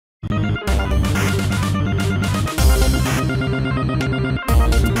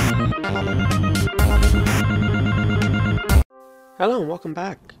Hello and welcome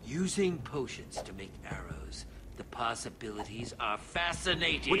back. Using potions to make arrows. The possibilities are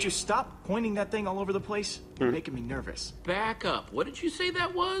fascinating. Would you stop pointing that thing all over the place? You're making me nervous. Back up. What did you say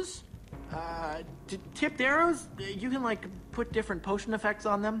that was? Tipped arrows? You can, like, put different potion effects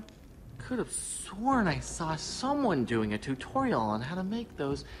on them? Could have sworn I saw someone doing a tutorial on how to make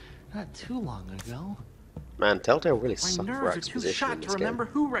those not too long ago. Man, Telltale really My suck for nerves are too exposition in shot to this remember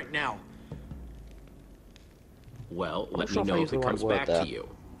game. who right now. Well, I'm let not sure me if I know used if the it right comes word back there. to you.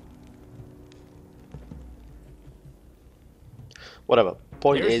 Whatever.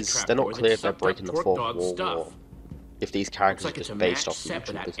 Point There's a is, they're not trapdoor clear that if they're sucked up breaking the Torque fourth Dog's wall stuff. or if these Looks characters like are it's just a based match off set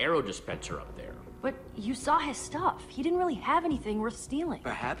with that YouTubers. arrow dispenser up there. But you saw his stuff. He didn't really have anything worth stealing.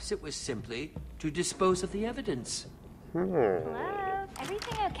 Perhaps it was simply to dispose of the evidence. Hello?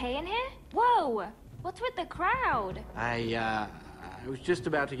 Everything okay in here? Whoa! What's with the crowd? I was just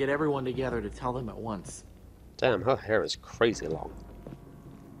about to get everyone together to tell them at once. Damn, her hair is crazy long.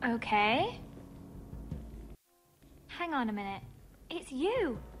 Okay. Hang on a minute. It's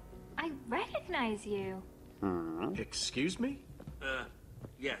you. I recognize you. Excuse me?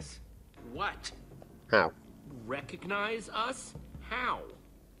 Yes. What? How? Recognize us? How?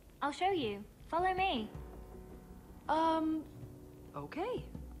 I'll show you. Follow me. Okay.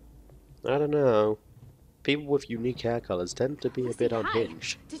 I don't know. People with unique hair colors tend to be a Lucy, bit hi.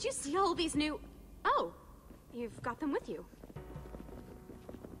 unhinged. Did you see all these new... Oh, you've got them with you.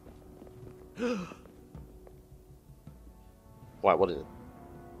 Why, what is it?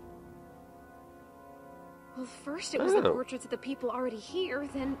 Well, first it was the Oh. portraits of the people already here,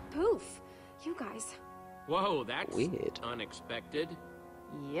 then poof, you guys. Whoa, that's Weird. unexpected.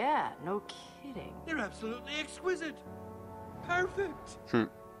 Yeah, no kidding. They're absolutely exquisite. Perfect.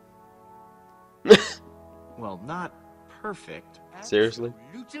 Well, not perfect. Seriously?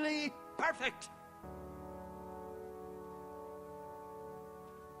 Absolutely perfect.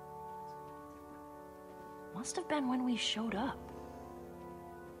 Must have been when we showed up.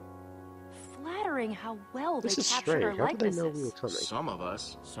 Flattering how well This they is captured our strange. How did they know likenesses. we were coming? Some of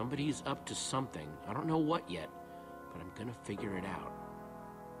us. Somebody's up to something. I don't know what yet, but I'm gonna figure it out.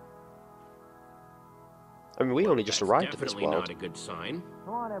 I mean, we only just That's arrived at this definitely world. not a good sign.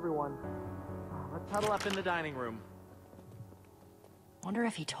 Come on, everyone. Let's huddle up in the dining room. Wonder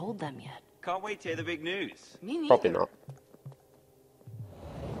if he told them yet. Can't wait to hear the big news. Me neither. Probably not.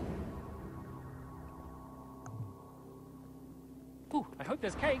 Ooh, I hope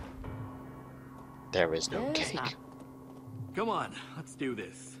there's cake. There is no There's cake. not. Come on, let's do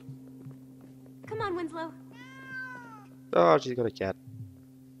this. Come on, Winslow. Oh, she's got a cat.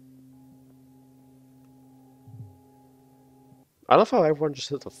 I love how everyone just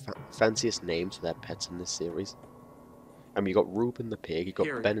has the fanciest names for their pets in this series. I mean, you got Reuben the pig, you got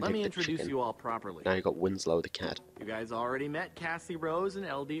Here, Benedict let me the introduce chicken, you all properly. now you got Winslow the cat. You guys already met Cassie Rose and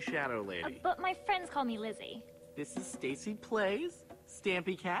LD Shadow Lady. But my friends call me Lizzie. This is Stacy Plays,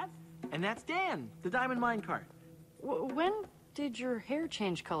 Stampy Cat, and that's Dan, the Diamond Minecart. When did your hair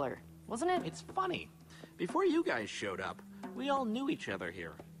change color? Wasn't it? It's funny. Before you guys showed up, we all knew each other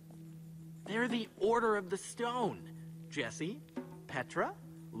here. They're the Order of the Stone. Jesse, Petra,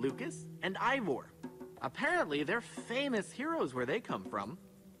 Lucas, and Ivor. Apparently, they're famous heroes where they come from.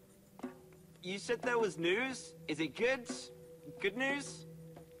 You said there was news? Is it good? Good news?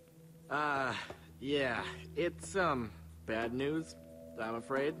 Yeah, it's, bad news, I'm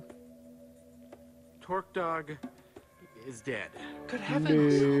afraid. Torque Dog is dead. Good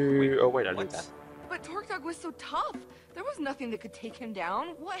heavens. No. Oh wait, I knew that. But Torque Dog was so tough. There was nothing that could take him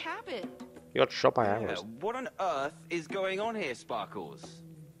down. What happened? You got shot by Yeah, arrows. what on earth is going on here, Sparkles?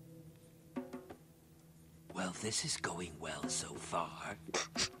 Well, this is going well so far.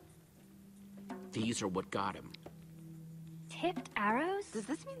 These are what got him. Tipped arrows? Does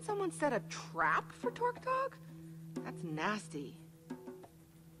this mean someone set a trap for Torque Dog? That's nasty.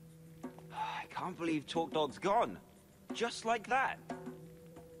 I can't believe Talk Dog's gone. Just like that.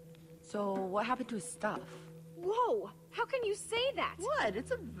 So what happened to his stuff? Whoa! How can you say that? What?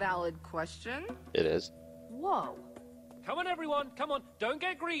 It's a valid question. It is. Whoa. Come on, everyone. Come on. Don't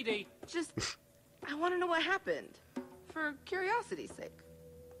get greedy. Just, I want to know what happened. For curiosity's sake.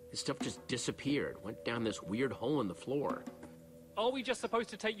 His stuff just disappeared, went down this weird hole in the floor. Are we just supposed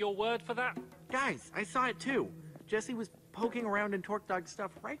to take your word for that? Guys, I saw it too. Jesse was poking around in Torque Dog's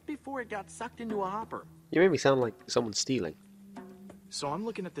stuff right before it got sucked into a hopper. You made me sound like someone stealing. So I'm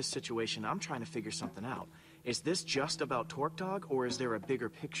looking at this situation, I'm trying to figure something out. Is this just about Torque Dog, or is there a bigger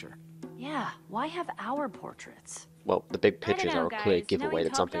picture? Yeah, why have our portraits? Well, the big I don't pictures know, are a guys. clear giveaway Knowing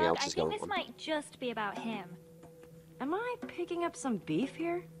that something Top Dog, else is I think going this on. might just be about him. Am I picking up some beef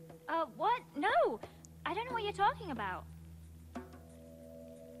here? What? No! I don't know what you're talking about.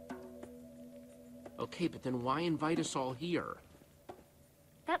 Okay, but then why invite us all here?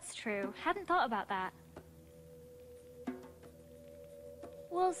 That's true. Hadn't thought about that.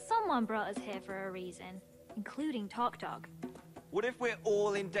 Well, someone brought us here for a reason, including Talk Dog. What if we're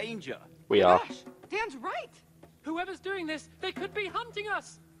all in danger? We are. Gosh, Dan's right. Whoever's doing this, they could be hunting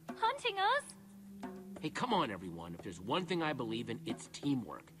us. Hunting us? Hey, come on, everyone. If there's one thing I believe in, it's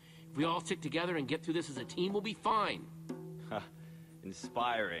teamwork. If we all stick together and get through this as a team, we'll be fine.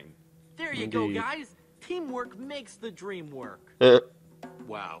 Inspiring. There you Indeed. go, guys. Teamwork makes the dream work.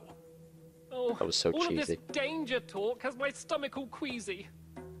 Wow. Oh, That was so all cheesy. of this danger talk has my stomach all queasy.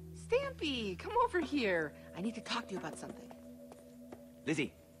 Stampy, come over here. I need to talk to you about something.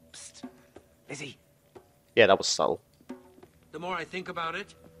 Lizzie. Psst. Lizzie. Yeah, that was subtle. The more I think about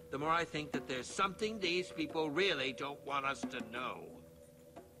it, the more I think that there's something these people really don't want us to know.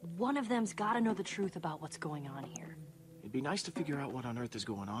 One of them's gotta know the truth about what's going on here. It'd be nice to figure out what on earth is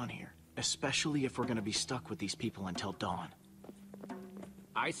going on here. Especially if we're gonna be stuck with these people until dawn.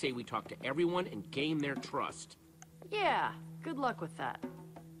 I say we talk to everyone and gain their trust. Yeah, good luck with that.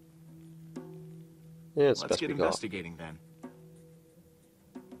 Yeah, it's the Let's best get we got. investigating then.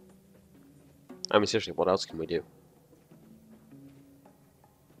 I mean, seriously, what else can we do?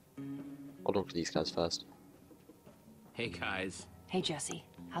 I'll talk to these guys first. Hey, guys. Hey, Jesse,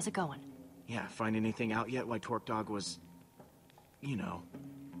 how's it going? Yeah, find anything out yet why Torque Dog was... you know.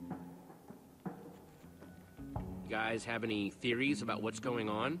 You guys have any theories about what's going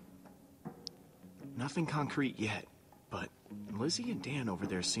on? Nothing concrete yet, but Lizzie and Dan over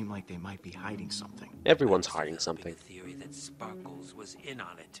there seem like they might be hiding something. Everyone's I'd hiding developing something. a theory that Sparkles was in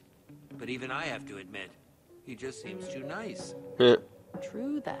on it. But even I have to admit, he just seems too nice.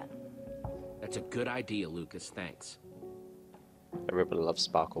 True that. That's a good idea, Lucas. Thanks. Everybody loves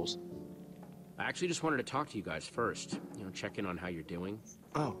Sparkles. I actually just wanted to talk to you guys first. You know, check in on how you're doing.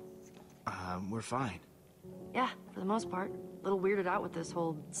 Oh, we're fine. Yeah, for the most part. A little weirded out with this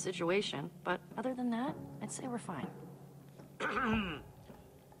whole situation, but other than that, I'd say we're fine.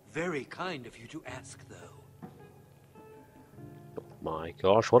 Very kind of you to ask, though. Oh my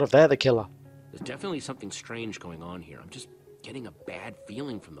gosh, what if they're the killer? There's definitely something strange going on here. I'm just getting a bad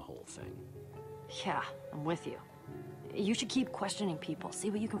feeling from the whole thing. Yeah, I'm with you. You should keep questioning people, see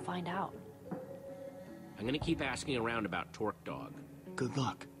what you can find out. I'm gonna keep asking around about Torque Dog. Good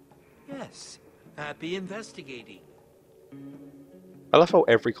luck. Yes, happy investigating. I love how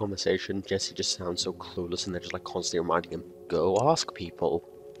every conversation Jesse just sounds so clueless and they're just like constantly reminding him, go ask people.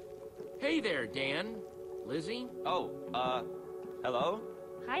 Hey there, Dan. Lizzie? Oh, hello?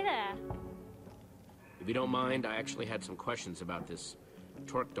 Hi there. If you don't mind, I actually had some questions about this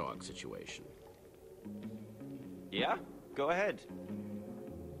Torque Dog situation. Yeah? Go ahead.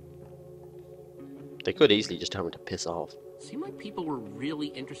 They could easily just tell him to piss off. Seemed like people were really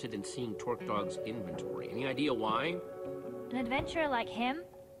interested in seeing Torque Dog's inventory. Any idea why? An adventurer like him,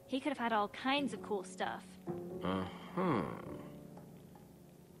 he could have had all kinds of cool stuff. Uh-huh.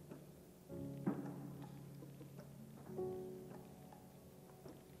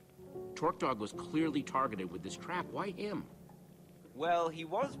 Torque Dog was clearly targeted with this trap. Why him? Well, he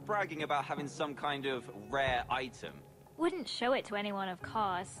was bragging about having some kind of rare item. Wouldn't show it to anyone, of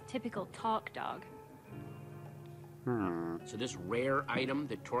course. Typical Talk Dog. So this rare item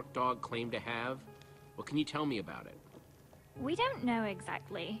that Torque Dog claimed to have, what can you tell me about it? We don't know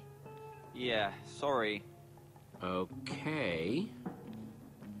exactly. Yeah, sorry. Okay.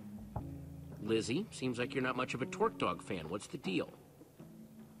 Lizzie, seems like you're not much of a Torque Dog fan. What's the deal?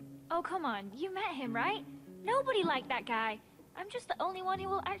 Oh, come on. You met him, right? Nobody liked that guy. I'm just the only one who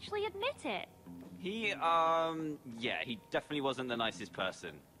will actually admit it. He, yeah, he definitely wasn't the nicest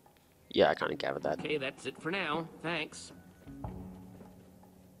person. Yeah, I kind of gathered that. Okay, that's it for now. Thanks.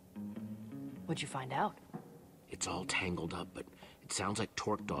 What'd you find out? It's all tangled up, but it sounds like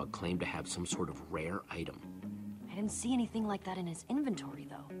Torque Dog claimed to have some sort of rare item. I didn't see anything like that in his inventory,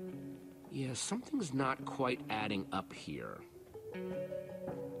 though. Yeah, something's not quite adding up here.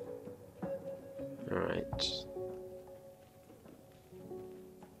 Alright.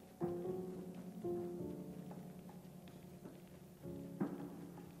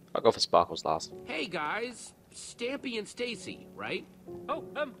 I'll go for Sparkles last. Hey guys, Stampy and Stacy, right? Oh,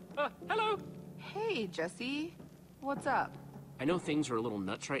 hello. Hey, Jesse. What's up? I know things are a little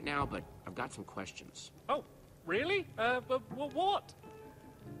nuts right now, but I've got some questions. Oh, really? What?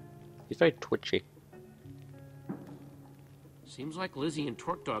 He's very twitchy. Seems like Lizzie and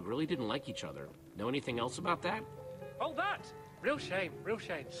Torque Dog really didn't like each other. Know anything else about that? Oh, that. Real shame, real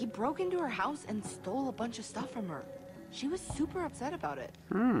shame. He broke into her house and stole a bunch of stuff from her. She was super upset about it.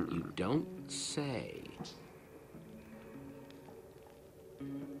 You don't say.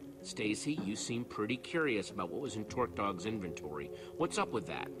 Stacy, you seem pretty curious about what was in Torque Dog's inventory. What's up with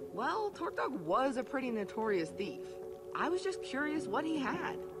that? Well, Torque Dog was a pretty notorious thief. I was just curious what he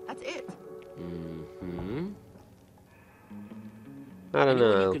had. That's it. Mm-hmm. I don't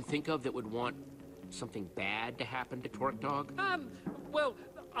Anyone know. you can think of that would want something bad to happen to Torque Dog? Well,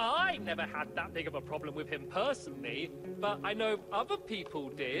 I never had that big of a problem with him personally, but I know other people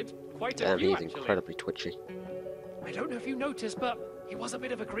did. Quite a Damn, few, he's actually. incredibly twitchy. I don't know if you noticed, but he was a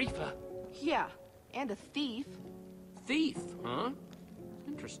bit of a griefer. Yeah, and a thief. Thief, huh?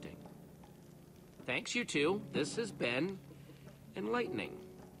 Interesting. Thanks, you two. This has been enlightening.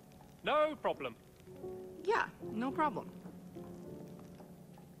 No problem. Yeah, no problem.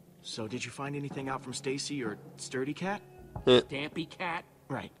 So did you find anything out from Stacy or Sturdy Cat? Stampy Cat?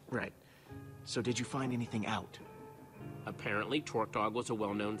 Right, right. So did you find anything out? Apparently, Torque Dog was a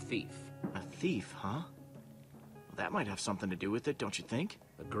well-known thief. A thief, huh? Well, that might have something to do with it, don't you think?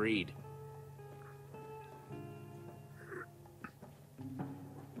 Agreed.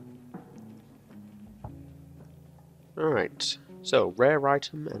 Alright, so rare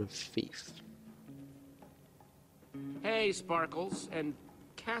item and a thief. Hey, Sparkles, and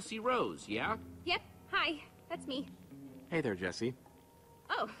Cassie Rose, yeah? Yep, hi, that's me. Hey there, Jesse.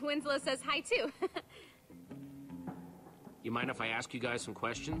 Oh, Winslow says hi too. You mind if I ask you guys some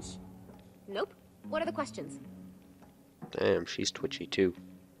questions? Nope. What are the questions? Damn, she's twitchy too.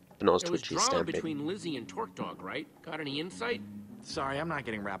 But not as There was twitchy as drama Stampy. between Lizzie and Torque Dog, right? Got any insight? Sorry, I'm not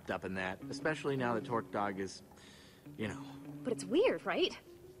getting wrapped up in that, especially now that Torque Dog is, you know. But it's weird, right?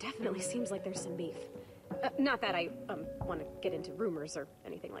 Definitely seems like there's some beef. Not that I want to get into rumors or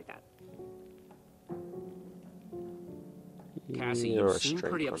anything like that. Cassie, You're you a seem straight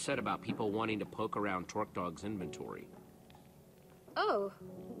pretty one. upset about people wanting to poke around Torque Dog's inventory. Oh,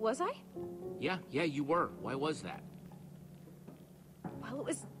 was I? Yeah, you were. Why was that? Well, it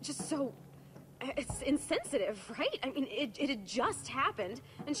was just so... It's insensitive, right? I mean, it had just happened,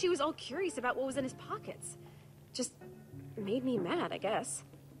 and she was all curious about what was in his pockets. Just made me mad, I guess.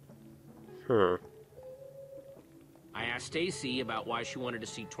 Huh. I asked Stacy about why she wanted to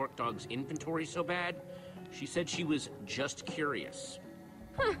see Torque Dog's inventory so bad. She said she was just curious.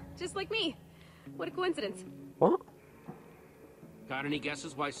 Huh, just like me. What a coincidence. What? Got any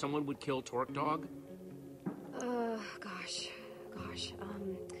guesses why someone would kill Torque Dog? Gosh.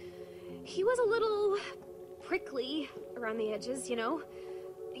 He was a little prickly around the edges, you know?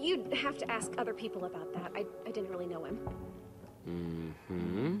 You'd have to ask other people about that. I didn't really know him.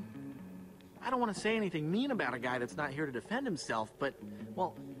 Mm-hmm. I don't want to say anything mean about a guy that's not here to defend himself, but,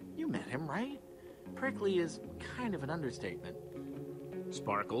 well, you met him, right? Prickly is kind of an understatement.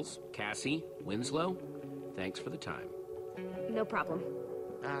 Sparkles, Cassie, Winslow, thanks for the time. No problem.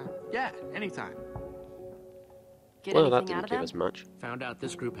 Yeah, anytime. Get Well, that anything out didn't of give them? us much. Found out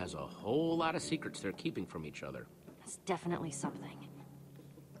this group has a whole lot of secrets they're keeping from each other. That's definitely something.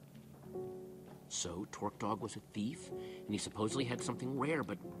 So, Torque Dog was a thief, and he supposedly had something rare,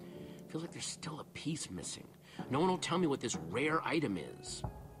 but I feel like there's still a piece missing. No one will tell me what this rare item is.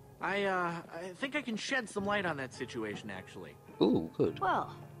 I think I can shed some light on that situation, actually. Ooh, good.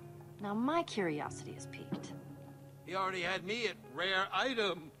 Well, now my curiosity is piqued. He already had me at rare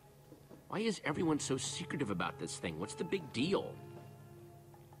item. Why is everyone so secretive about this thing? What's the big deal?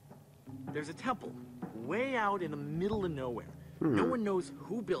 There's a temple way out in the middle of nowhere. No one knows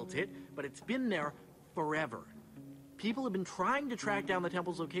who built it, but it's been there forever. People have been trying to track down the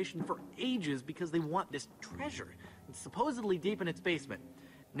temple's location for ages because they want this treasure. It's supposedly deep in its basement.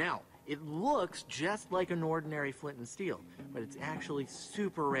 Now, it looks just like an ordinary flint and steel, but it's actually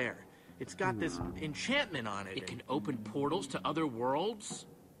super rare. It's got this enchantment on it. It can open portals to other worlds?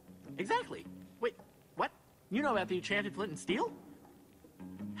 Exactly. Wait, what? You know about the enchanted flint and steel?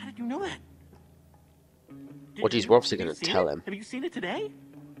 How did you know that? Well, geez, we're obviously Have you going to seen tell it? him. Have you seen it today?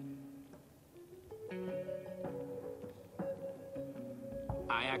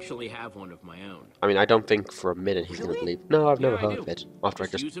 I actually have one of my own. I mean, I don't think for a minute he's going to Really? believe. No, I've never Yeah, I heard do. of it. After I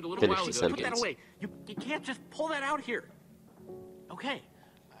Just just used it a little finished while the ago. Put that sentence. away. You can't just pull that out here. Okay.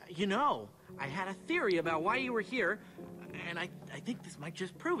 You know, I had a theory about why you were here, and I think this might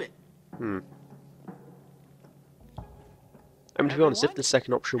just prove it. I mean, to be honest, if the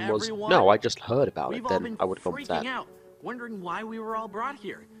second option was, no, I just heard about We've it, all then been I would have gone with freaking that. out, wondering why we were all brought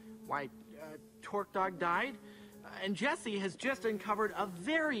here. Why Torque Dog died, and Jesse has just uncovered a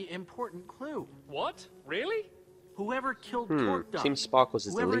very important clue. What? Really? Whoever killed Torque Dog, Seems Sparkles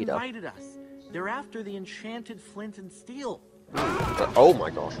is the whoever leader. invited us, they're after the enchanted flint and steel. But, oh my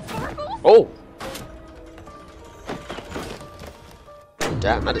gosh. Oh!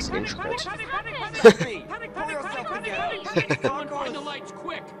 Damn, that is intricate. Someone find the lights,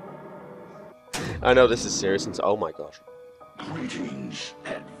 quick! I know this is serious, and oh my gosh. Greetings,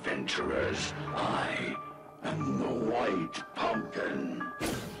 adventurers. I am the White Pumpkin.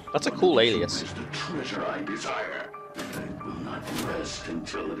 That's a cool alias. Is the treasure I desire, and I will not rest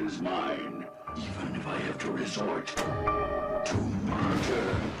until it is mine, even if I have to resort to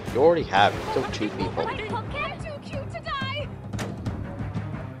murder. You already have. You killed 2 people. I'm too cute to die!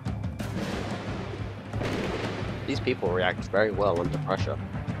 These people react very well under pressure.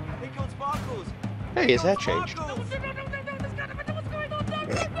 Hey, Coach Sparkles! Hey, his hair changed.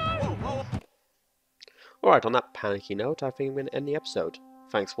 Alright, on that panicky note, I think I'm going to end the episode.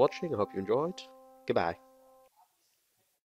 Thanks for watching, I hope you enjoyed. Goodbye.